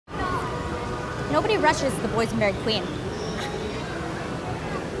Nobody rushes the Boysenberry Queen.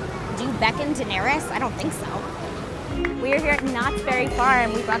 Do you beckon Daenerys? I don't think so. We are here at Knott's Berry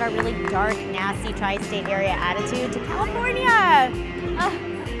Farm. We brought our really dark, nasty tri-state area attitude to California.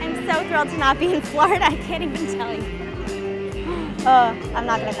 I'm so thrilled to not be in Florida. I can't even tell you. I'm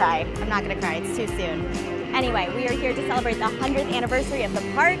not gonna cry. I'm not gonna cry. It's too soon. Anyway, we are here to celebrate the 100th anniversary of the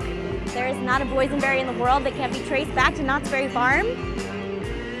park. There is not a boysenberry in the world that can't be traced back to Knott's Berry Farm.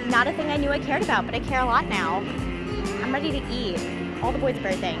 Not a thing I knew I cared about, but I care a lot now. I'm ready to eat all the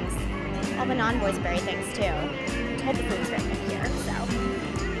boysenberry things, all the non-boysenberry things too. I'm told the food's very good here, so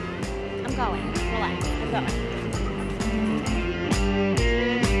I'm going. Relax, I'm going.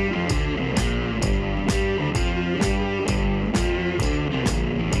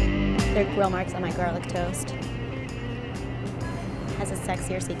 There are grill marks on my garlic toast. Has a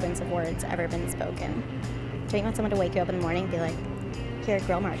sexier sequence of words ever been spoken. Don't you want someone to wake you up in the morning and be like, here are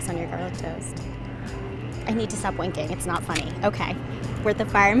grill marks on your garlic toast? I need to stop winking, it's not funny. Okay, we're at the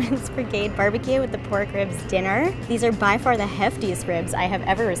Fireman's Brigade Barbecue with the pork ribs dinner. These are by far the heftiest ribs I have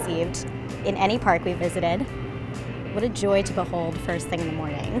ever received in any park we visited. What a joy to behold first thing in the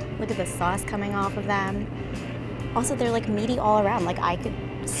morning. Look at the sauce coming off of them. Also, they're like meaty all around. Like I could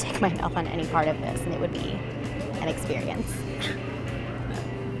stick my mouth on any part of this and it would be an experience.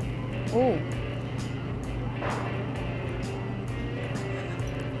 Ooh.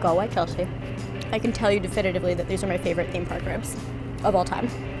 Go away, Chelsea. I can tell you definitively that these are my favorite theme park ribs of all time.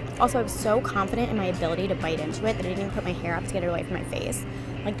 Also, I was so confident in my ability to bite into it that I didn't even put my hair up to get it away from my face.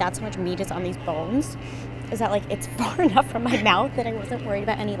 Like that's how much meat is on these bones. Is that like it's far enough from my mouth that I wasn't worried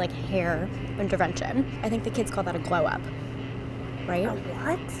about any like hair intervention. I think the kids call that a glow up, right? A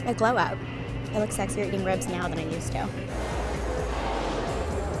what? A glow up. I look sexier eating ribs now than I used to.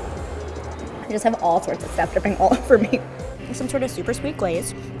 I just have all sorts of stuff dripping all over me. Some sort of super sweet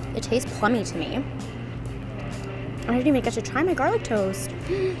glaze. It tastes plummy to me. I didn't even get to try my garlic toast.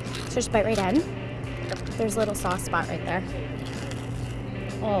 So just bite right in. There's a little sauce spot right there.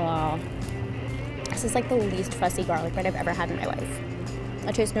 Oh. This is like the least fussy garlic bread I've ever had in my life.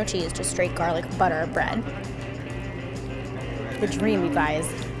 I taste no cheese, just straight garlic butter bread. The dream, you guys.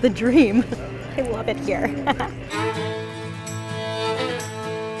 The dream. I love it here.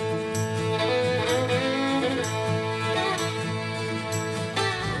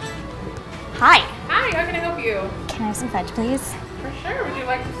 Hi. Hi, how can I help you? Can I have some fudge, please? For sure. Would you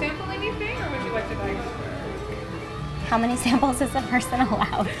like to sample anything or would you like to dice? How many samples is a person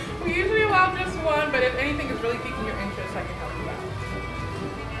allowed? We usually allow just one, but if anything is really piquing your interest, I can help you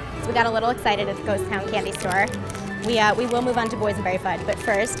out. So we got a little excited at the Ghost Town candy store. We will move on to boysenberry fudge, but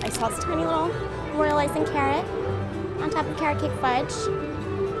first I saw this tiny little royal icing carrot on top of carrot cake fudge,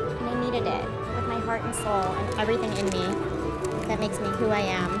 and I needed it with my heart and soul and everything in me that makes me who I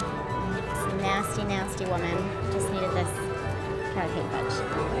am. This nasty, nasty woman just needed this carrot cake fudge.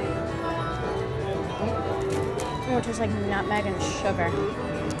 Oh, it tastes like nutmeg and sugar.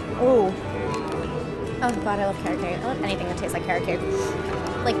 Ooh. Oh god, I love carrot cake. I love anything that tastes like carrot cake.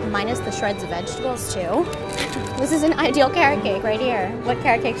 Like minus the shreds of vegetables too. This is an ideal carrot cake right here. What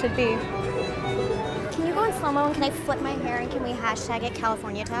carrot cake should be. Can you go in slow-mo and can I flip my hair and can we hashtag it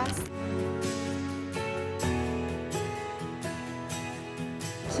California Tess?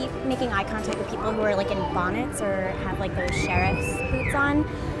 Keep making eye contact with people who are like in bonnets or have like those sheriff's boots on.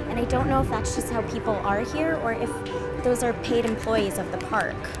 And I don't know if that's just how people are here or if those are paid employees of the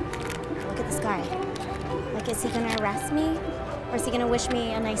park. Look at this guy. Like, is he gonna arrest me? Or is he gonna wish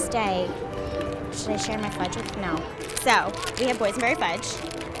me a nice day? Should I share my fudge with him? No. So, we have boysenberry fudge.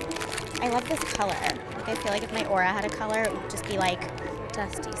 I love this color. Like, I feel like if my aura had a color, it would just be like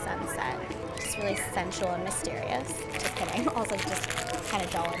dusty sunset. Just really sensual and mysterious. Just kidding. Also just kind of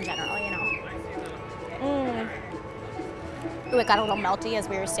dull in general, you know. Ooh, it got a little melty as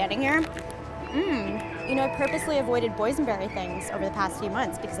we were standing here. You know, I purposely avoided boysenberry things over the past few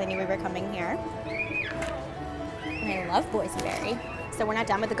months because I knew we were coming here. And I love boysenberry. So we're not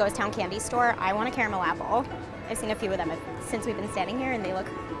done with the Ghost Town candy store. I want a caramel apple. I've seen a few of them since we've been standing here and they look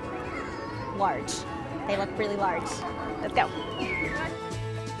large. They look really large. Let's go.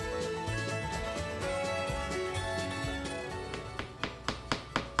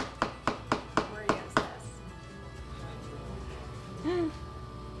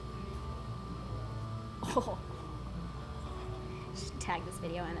 Oh. Should tag this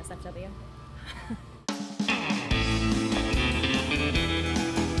video NSFW.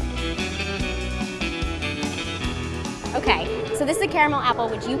 Okay, so this is a caramel apple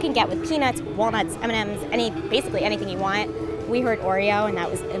which you can get with peanuts, walnuts, M&Ms, basically anything you want. We heard Oreo and that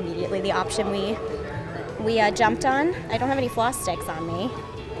was immediately the option we jumped on. I don't have any floss sticks on me.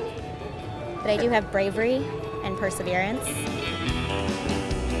 but I do have bravery and perseverance.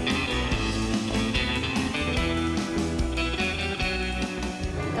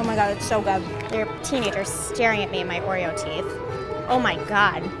 Oh my God, it's so good. There are teenagers staring at me in my Oreo teeth. Oh my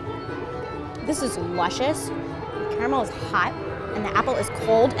God. This is luscious. The caramel is hot, and the apple is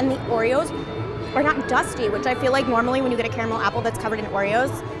cold, and the Oreos are not dusty, which I feel like normally when you get a caramel apple that's covered in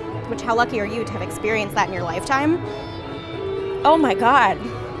Oreos, which how lucky are you to have experienced that in your lifetime? Oh my God.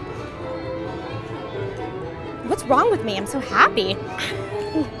 What's wrong with me? I'm so happy.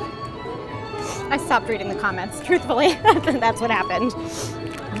 I stopped reading the comments, truthfully. That's what happened.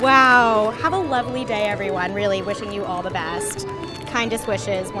 Wow. Have a lovely day, everyone. Really wishing you all the best. Kindest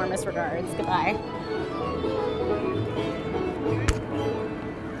wishes, warmest regards. Goodbye.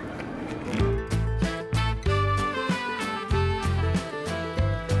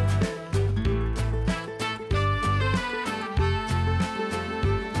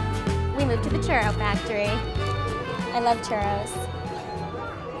 We moved to the churro factory. I love churros.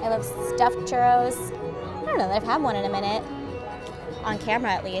 I love stuffed churros. I don't know that I've had one in a minute. On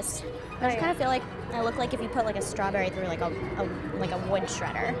camera, at least. I just kind of feel like I look like if you put like a strawberry through like a wood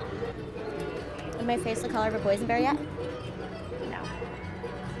shredder. Is my face the color of a boysenberry yet? No.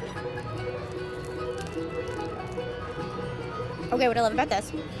 Okay, what I love about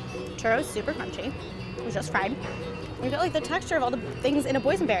this, churros super crunchy. It was just fried. You get like the texture of all the things in a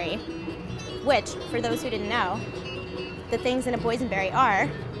boysenberry, which, for those who didn't know, the things in a boysenberry are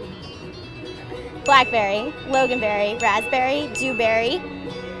blackberry, loganberry, raspberry, dewberry,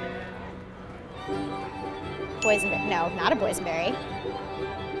 boysenberry, no, not a boysenberry,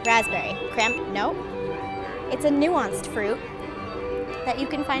 raspberry, no. It's a nuanced fruit that you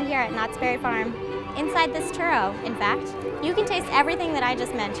can find here at Knott's Berry Farm inside this churro. In fact, you can taste everything that I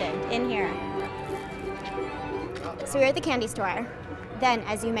just mentioned in here. So we're at the candy store. Then,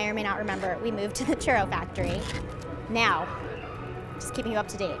 as you may or may not remember, we moved to the churro factory. Now, just keeping you up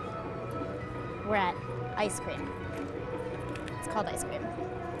to date, we're at ice cream. It's called ice cream.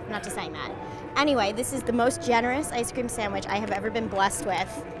 I'm not just saying that. Anyway, this is the most generous ice cream sandwich I have ever been blessed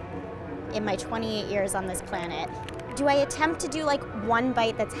with in my 28 years on this planet. Do I attempt to do like one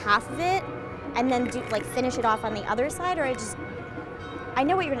bite that's half of it and then do like finish it off on the other side, or I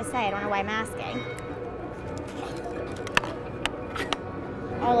know what you're gonna say, I don't know why I'm asking.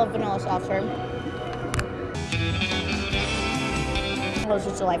 I love vanilla soft serve. Oh, this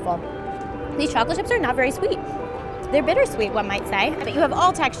is delightful. These chocolate chips are not very sweet. They're bittersweet, one might say, but you have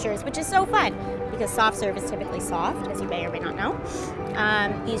all textures, which is so fun because soft serve is typically soft, as you may or may not know.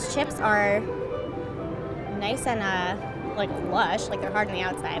 These chips are nice and like lush, like they're hard on the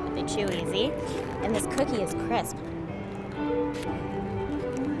outside, but they chew easy. And this cookie is crisp.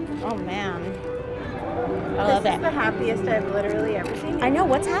 Oh man, I love it. This is the happiest I've literally ever seen. I know,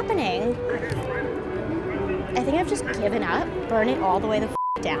 what's happening? I think I've just given up. Burn it all the way the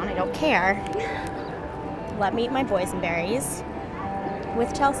down, I don't care. Let me eat my boysenberries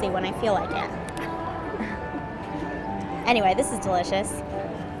with Chelsea when I feel like it. Anyway, this is delicious.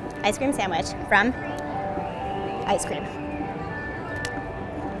 Ice cream sandwich from Ice Cream.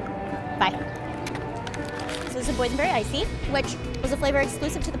 Bye. So this is a boysenberry icy, which was a flavor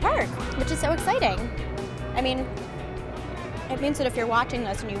exclusive to the park, which is so exciting. I mean, it means that if you're watching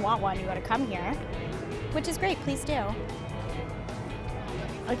this and you want one, you gotta come here, which is great, please do.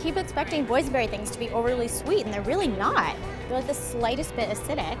 I keep expecting boysenberry things to be overly sweet, and they're really not. They're like the slightest bit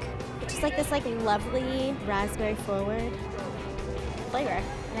acidic, which is like this like lovely raspberry forward flavor,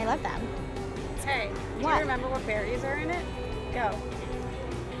 and I love them. Hey, do you remember what berries are in it? Go.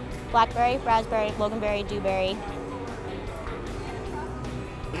 Blackberry, raspberry, loganberry, dewberry.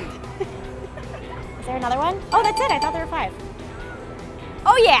 Is there another one? Oh, that's it. I thought there were 5.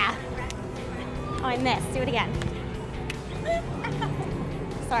 Oh yeah. Oh, I missed. Do it again.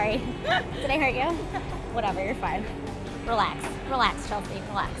 Sorry. Did I hurt you? Whatever, you're fine. Relax. Relax, Chelsea.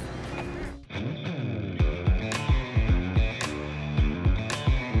 Relax.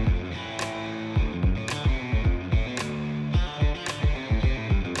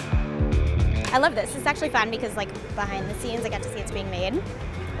 I love this. It's actually fun because like behind the scenes I got to see it's being made.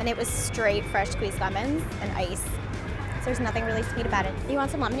 And it was straight fresh squeezed lemons and ice. So there's nothing really sweet about it. You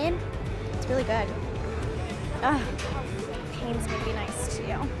want some lemonade? It's really good. Ugh. Pains me to be nice to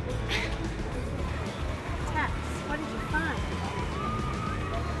you. Tess, what did you find?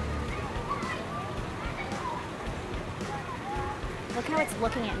 Look how it's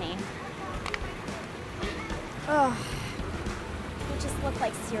looking at me. Ugh. We just look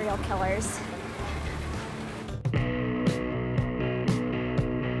like serial killers.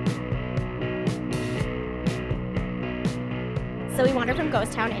 So So we wandered from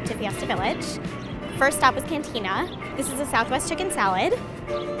Ghost Town into Fiesta Village. First stop was Cantina. This is a Southwest chicken salad,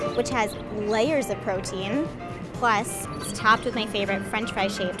 which has layers of protein. Plus, it's topped with my favorite French fry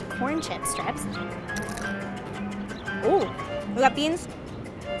shaped corn chip strips. Ooh, we got beans,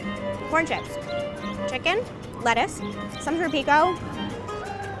 corn chips, chicken, lettuce, some for pico.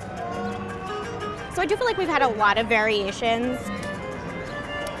 So I do feel like we've had a lot of variations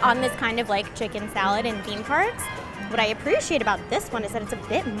on this kind of like chicken salad in theme parks. What I appreciate about this one is that it's a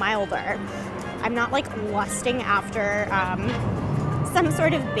bit milder. I'm not like lusting after some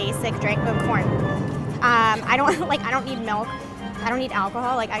sort of basic drink of corn. I don't need milk. I don't need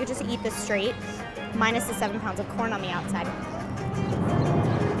alcohol. Like I could just eat this straight, minus the 7 pounds of corn on the outside.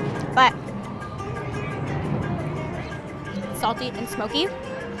 But salty and smoky,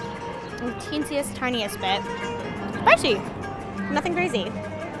 and teensiest, tiniest bit. Spicy, nothing crazy.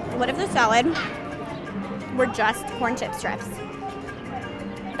 What if the salad were just corn chip strips?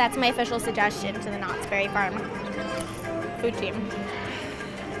 That's my official suggestion to the Knott's Berry Farm food team.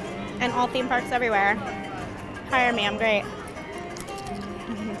 And all theme parks everywhere. Hire me, I'm great.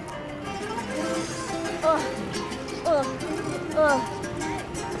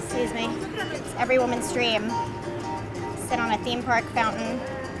 Excuse me. It's every woman's dream. Sit on a theme park fountain,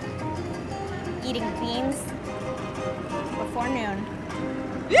 eating beans before noon.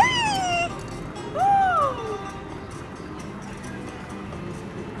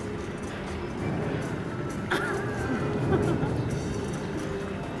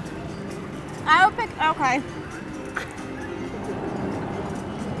 I would pick, okay.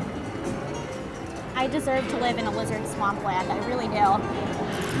 I deserve to live in a lizard swampland, I really do. I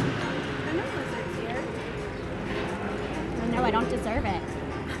know lizards here. No, I don't deserve it.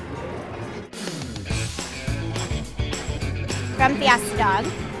 From Fiesta Dog,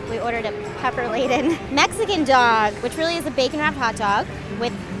 we ordered a pepper-laden Mexican dog, which really is a bacon-wrapped hot dog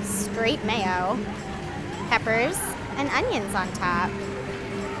with straight mayo, peppers, and onions on top.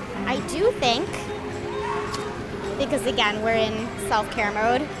 I do think, because again, we're in self-care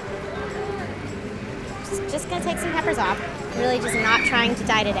mode, just gonna take some peppers off. Really just not trying to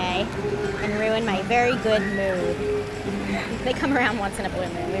die today and ruin my very good mood. They come around once in a blue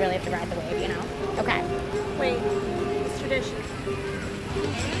moon. We really have to ride the wave, you know? Okay. Wait, it's tradition.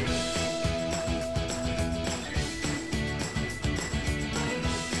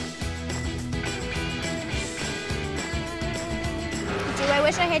 Do I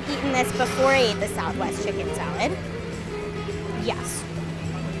wish I had eaten this before I ate the Southwest chicken salad? Yes.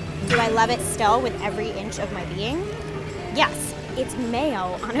 Do I love it still with every inch of my being? Yes. It's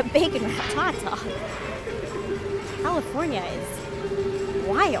mayo on a bacon-wrapped hot dog. California is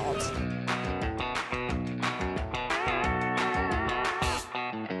wild.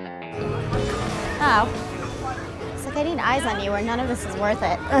 Oh. It's like I need eyes on you or none of this is worth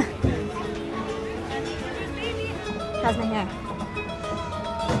it. Ugh. How's my hair?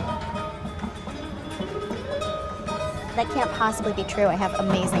 That can't possibly be true. I have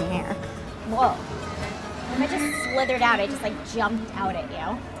amazing hair. Whoa. If I just slithered out, I just like jumped out at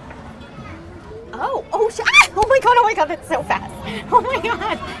you. Oh, oh my god, that's so fast. Oh my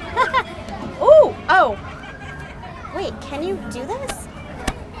god. Ooh, oh. Wait, can you do this?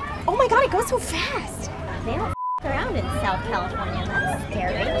 Oh my god, it goes so fast. They don't around in South California. That's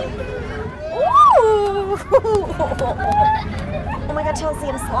scary. Ooh. Oh my god, Chelsea,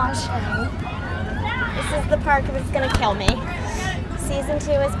 I'm sloshing. This is the park that's gonna kill me. Season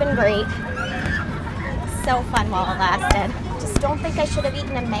 2 has been great. So fun while it lasted. Just don't think I should have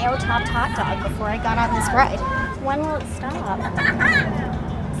eaten a mayo-topped hot dog before I got on this ride. When will it stop?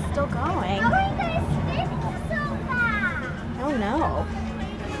 It's still going. Oh no.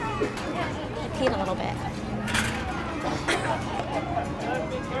 I peed a little bit.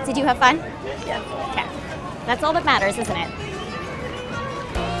 Did you have fun? Yeah. Okay. That's all that matters, isn't it?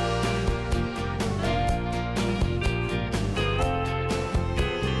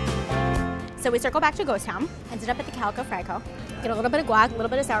 So we circle back to Ghost Town, ended up at the Calico Fry Co. Get a little bit of guac, a little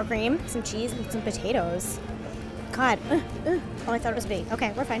bit of sour cream, some cheese, and some potatoes. God, oh, I thought it was big.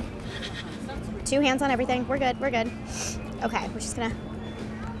 Okay, we're fine. 2 hands on everything. We're good, we're good. Okay, we're just gonna,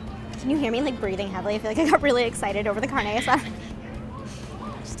 can you hear me like breathing heavily? I feel like I got really excited over the carne asada.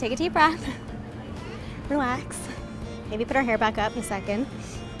 Just take a deep breath, relax. Maybe put our hair back up in a second.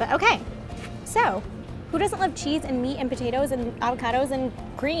 But okay, so who doesn't love cheese and meat and potatoes and avocados and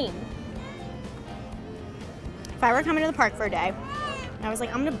cream? If I were coming to the park for a day, and I was like,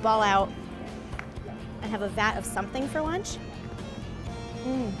 I'm gonna ball out and have a vat of something for lunch.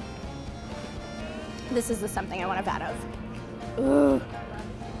 This is the something I want a vat of. Ooh.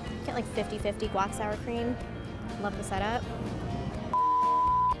 Get like 50-50 guac sour cream. Love the setup.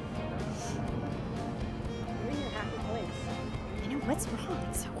 What's wrong?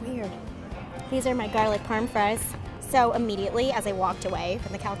 It's so weird. These are my garlic parm fries. So immediately as I walked away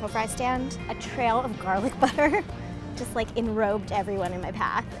from the Calico Fry stand, a trail of garlic butter just like enrobed everyone in my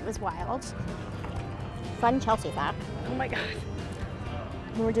path. It was wild. Fun Chelsea fact. Oh my God.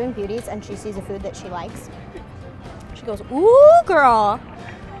 When we're doing beauties and she sees a food that she likes, she goes, ooh, girl.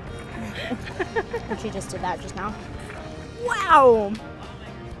 And she just did that just now. Wow.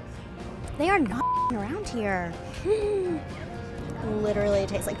 They are not around here. Literally, it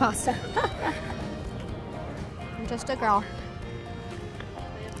tastes like pasta. I'm just a girl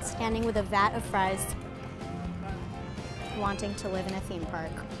standing with a vat of fries, wanting to live in a theme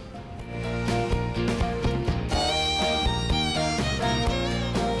park.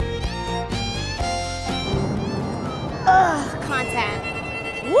 Ugh, content.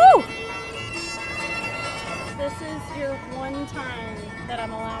 Woo! This is your one time that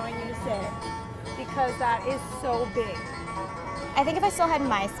I'm allowing you to sit because that is so big. I think if I still had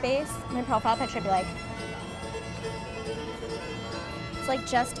MySpace, my profile picture would be like, it's like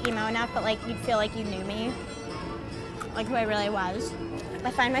just emo enough, but like you'd feel like you knew me, like who I really was.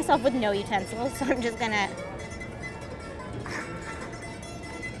 I find myself with no utensils, so I'm just gonna.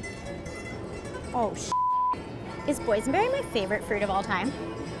 Oh, sh**. Is boysenberry my favorite fruit of all time?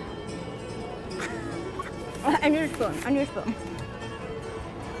 I need a spoon. I need a spoon.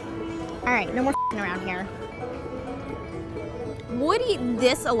 All right, no more around here. Would eat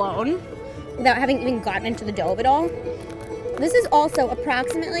this alone without having even gotten into the dough of it all. This is also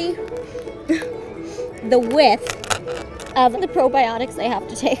approximately the width of the probiotics I have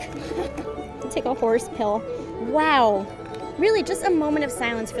to take. Take a horse pill. Wow. Really, just a moment of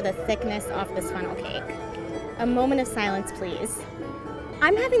silence for the thickness off this funnel cake. A moment of silence, please.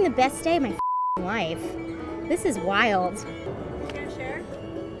 I'm having the best day of my life. This is wild. Can you share?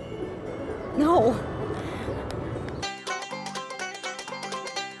 No.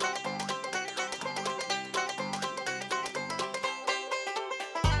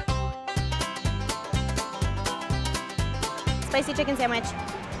 Spicy chicken sandwich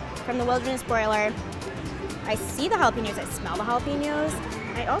from the Wilderness Broiler. I see the jalapenos, I smell the jalapenos.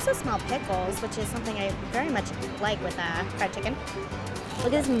 I also smell pickles, which is something I very much like with fried chicken.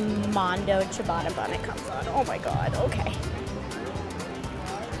 Look at this Mondo ciabatta bun it comes on. Oh my God, okay.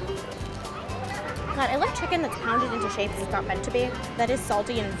 God, I love chicken that's pounded into shapes it's not meant to be. That is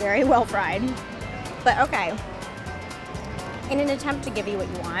salty and very well fried. But okay. In an attempt to give you what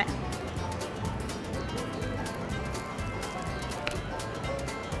you want.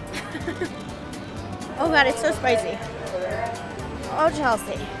 Oh God, it's so spicy. Oh,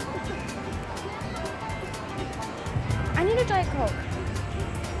 Chelsea. I need a Diet Coke.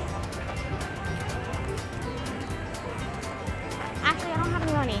 Actually, I don't have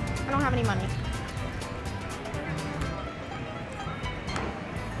any money. I don't have any money.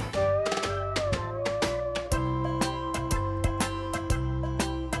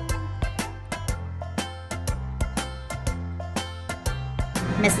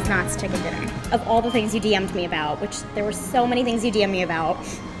 Mrs. Knott's chicken dinner. Of all the things you DM'd me about, which there were so many things you DM'd me about,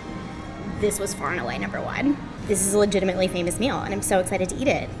 this was far and away number one. This is a legitimately famous meal, and I'm so excited to eat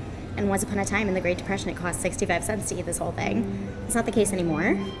it. And once upon a time in the Great Depression, it cost 65 cents to eat this whole thing. It's not the case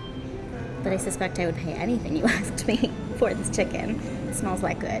anymore, but I suspect I would pay anything you asked me for this chicken. It smells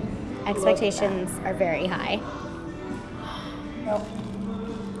that good. Expectations are very high.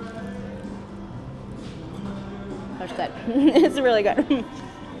 That's good. It's really good.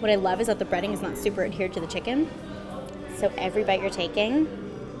 What I love is that the breading is not super adhered to the chicken. So every bite you're taking,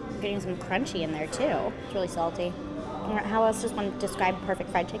 you're getting some crunchy in there too. It's really salty. How else does one describe perfect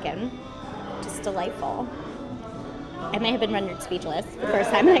fried chicken? Just delightful. I may have been rendered speechless the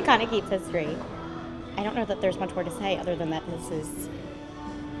first time in Iconic Eats history. I don't know that there's much more to say other than that this is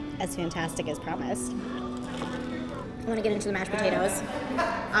as fantastic as promised. I want to get into the mashed potatoes.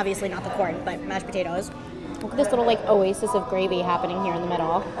 Obviously not the corn, but mashed potatoes. Look at this little like oasis of gravy happening here in the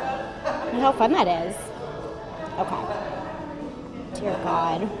middle. Look how fun that is. Okay. Dear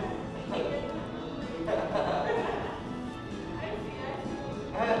God.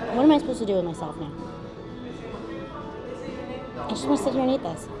 What am I supposed to do with myself now? I just want to sit here and eat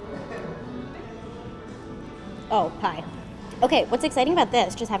this. Oh, pie. Okay, what's exciting about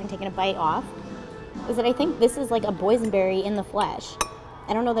this, just having taken a bite off, is that I think this is like a boysenberry in the flesh.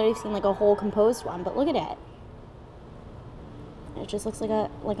 I don't know that I've seen like a whole composed one, but look at it. It just looks like a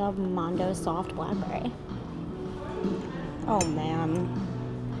Mondo soft blackberry. Oh man.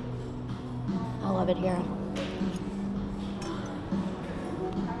 I love it here.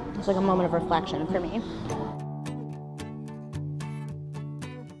 It's like a moment of reflection for me.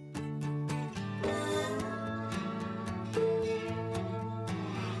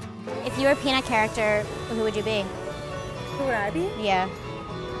 you were a Peanut character, who would you be? Who would I be? Yeah.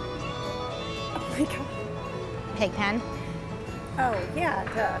 Oh my god. Pigpen. Oh, yeah,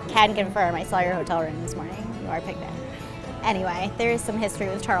 duh. Can confirm, I saw your hotel room this morning. You are Pigpen. Anyway, there is some history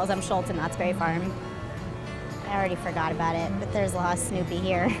with Charles M. Schultz and Knott's Berry Farm. I already forgot about it, but there's a lot of Snoopy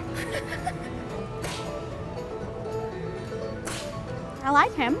here. I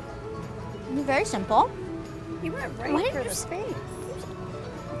like him. He's very simple. You went right Why didn't for you the face.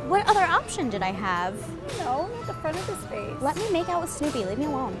 What other option did I have? No, not the front of his face. Let me make out with Snoopy. Leave me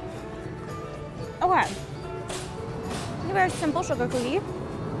alone. Okay. A very simple sugar cookie.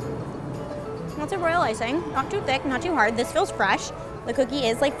 Lots of royal icing. Not too thick, not too hard. This feels fresh. The cookie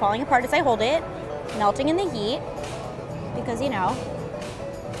is like falling apart as I hold it, melting in the heat. Because, you know,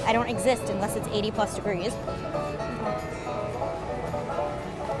 I don't exist unless it's 80 plus degrees.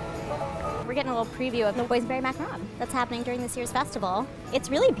 We're getting a little preview of the Boysenberry macaron that's happening during this year's festival. It's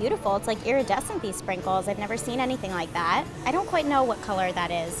really beautiful. It's like iridescent, these sprinkles. I've never seen anything like that. I don't quite know what color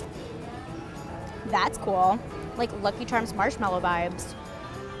that is. That's cool. Like Lucky Charms marshmallow vibes.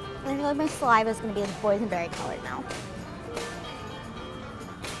 I feel like my saliva is going to be like boysenberry colored now.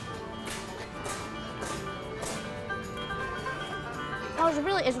 Oh,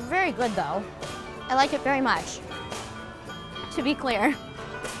 it's very good though. I like it very much. To be clear.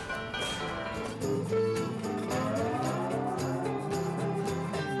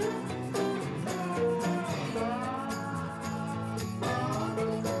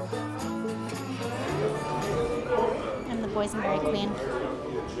 Boysenberry Queen.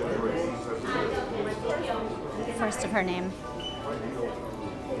 First of her name.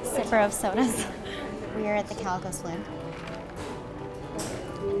 Sipper of sodas. We are at the Calico Saloon.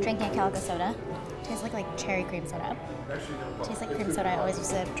 Drinking a Calico soda. Tastes like cherry cream soda. Tastes like cream soda I always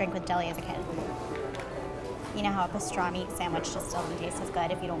used to drink with deli as a kid. You know how a pastrami sandwich just doesn't taste as good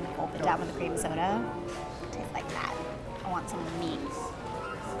if you don't gulp it down with a cream soda? It tastes like that. I want some meat.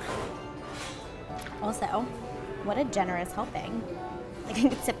 Also, what a generous helping. Like I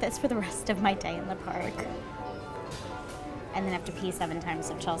could sip this for the rest of my day in the park. And then have to pee 7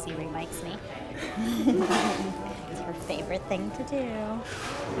 times if Chelsea remikes me. It's her favorite thing to do.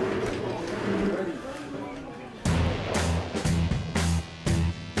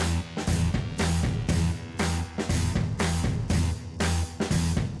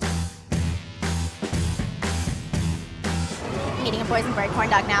 I'm eating a boysenberry corn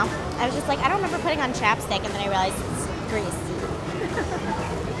dog now. I was just like, I don't remember putting on chapstick, and then I realized it's grease.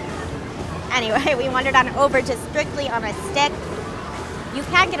 Anyway, we wandered on over to Strictly on a Stick. You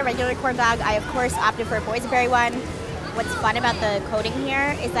can get a regular corn dog. I, of course, opted for a boysenberry one. What's fun about the coating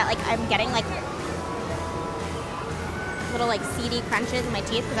here is that I'm getting little seedy crunches in my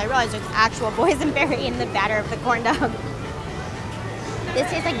teeth because I realized there's actual boysenberry in the batter of the corn dog.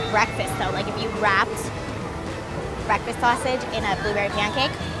 This tastes like breakfast though. Like if you wrapped breakfast sausage in a blueberry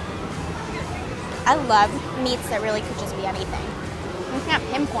pancake. I love meats that really could just be anything. You can't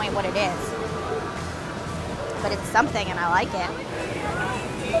pinpoint what it is, but it's something and I like it.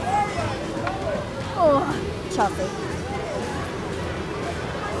 Oh, Chelsea.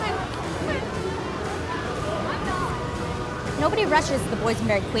 Nobody rushes the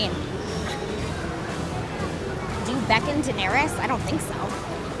Boysenberry Queen. Do you beckon Daenerys? I don't think so.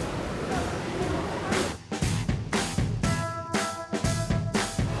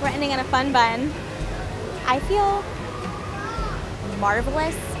 We're ending on a fun bun. I feel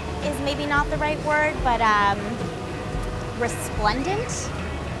marvelous is maybe not the right word, but resplendent.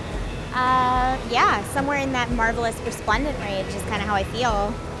 Yeah, somewhere in that marvelous resplendent range is kind of how I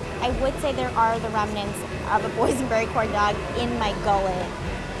feel. I would say there are the remnants of a boysenberry corn dog in my gullet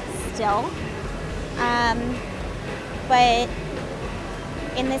still. But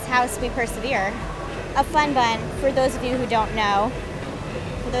in this house we persevere. A fun bun, for those of you who don't know,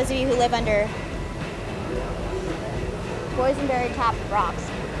 for those of you who live under boysenberry topped rocks,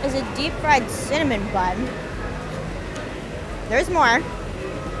 is a deep fried cinnamon bun. There's more.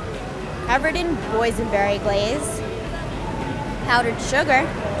 Covered in boysenberry glaze, powdered sugar,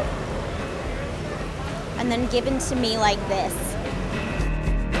 and then given to me like this.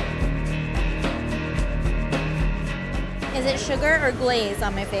 Is it sugar or glaze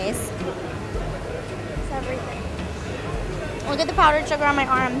on my face? It's everything. Look at the powdered sugar on my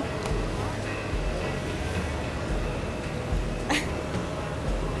arm.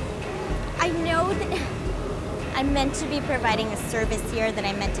 I know that I'm meant to be providing a service here, that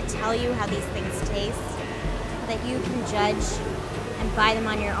I'm meant to tell you how these things taste, that you can judge and buy them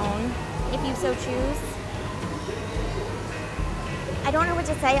on your own if you so choose. I don't know what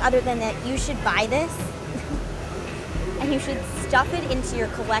to say other than that you should buy this and you should stuff it into your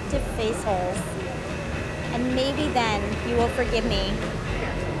collective face holes, and maybe then you will forgive me.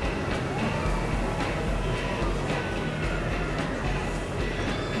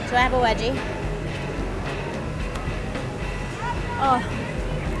 Do I have a wedgie? Oh,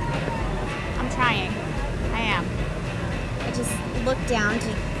 I'm trying. I am. I just looked down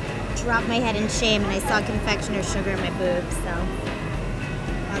to drop my head in shame and I saw confectioner's sugar in my boobs, so.